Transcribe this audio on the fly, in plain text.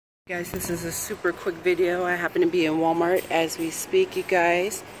Guys, this is a super quick video. I happen to be in Walmart as we speak, you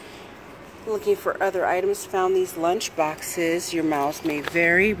guys. Looking for other items. Found these lunch boxes. Your miles may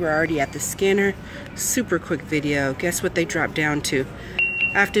vary. We're already at the scanner. Super quick video. Guess what they dropped down to?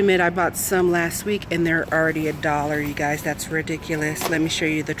 I have to admit, I bought some last week and they're already $1, you guys. That's ridiculous. Let me show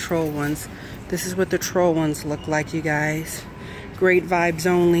you the troll ones. This is what the troll ones look like, you guys. Great vibes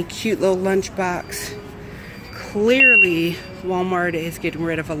only. Cute little lunch box. Clearly, Walmart is getting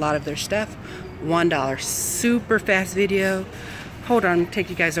rid of a lot of their stuff. $1. Super fast video. Hold on, take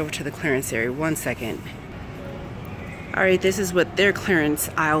you guys over to the clearance area. 1 second. Alright, this is what their clearance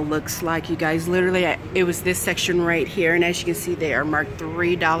aisle looks like, you guys. Literally, it was this section right here, and as you can see, they are marked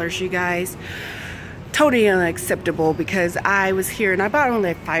 $3, you guys. Totally unacceptable, because I was here and I bought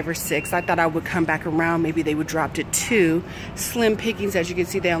only like 5 or 6. I thought I would come back around. Maybe they would drop to 2. Slim pickings, as you can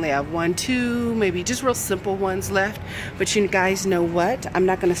see, they only have 1, 2, maybe just real simple ones left. But you guys know what? I'm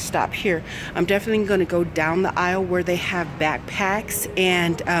not going to stop here. I'm definitely going to go down the aisle where they have backpacks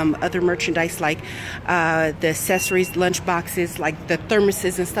and other merchandise like the accessories, lunch boxes, like the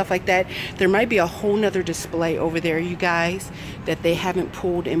thermoses and stuff like that. There might be a whole nother display over there, you guys, that they haven't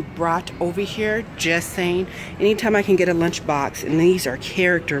pulled and brought over here. Just saying, anytime I can get a lunch box, and these are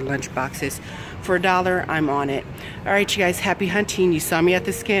character lunch boxes, for $1, I'm on it. All right, you guys, happy hunting. You saw me at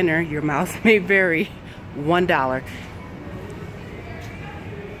the scanner. Your miles may vary. $1.